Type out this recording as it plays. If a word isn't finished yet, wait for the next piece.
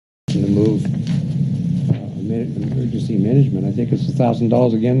move emergency management. I think it's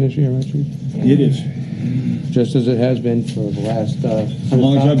 $1,000 again this year, actually. It is. Just as it has been for the last As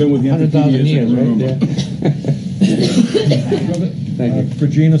long as I've been with the entity 100,000 years, I years, remember. right? Thank you.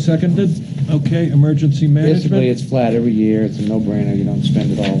 Regina seconded. Okay, emergency management. Basically, it's flat every year. It's a no-brainer. You don't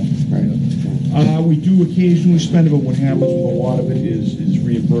spend it all. Right. We do occasionally spend it, but what happens with a lot of it is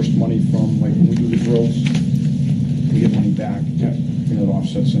reimbursed money from, like, when we do the drills, we get money back. Yeah. You know, it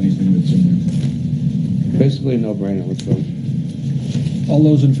offsets anything that's in there. Basically, a no-brainer. Let's go. All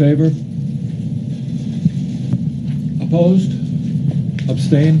those in favor? Opposed?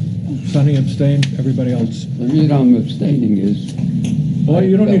 Abstain? Sonny abstained. Everybody else? The reason I'm abstaining is... Boy,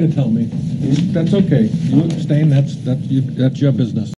 you don't need to tell me. That's okay. You abstain, that's your business.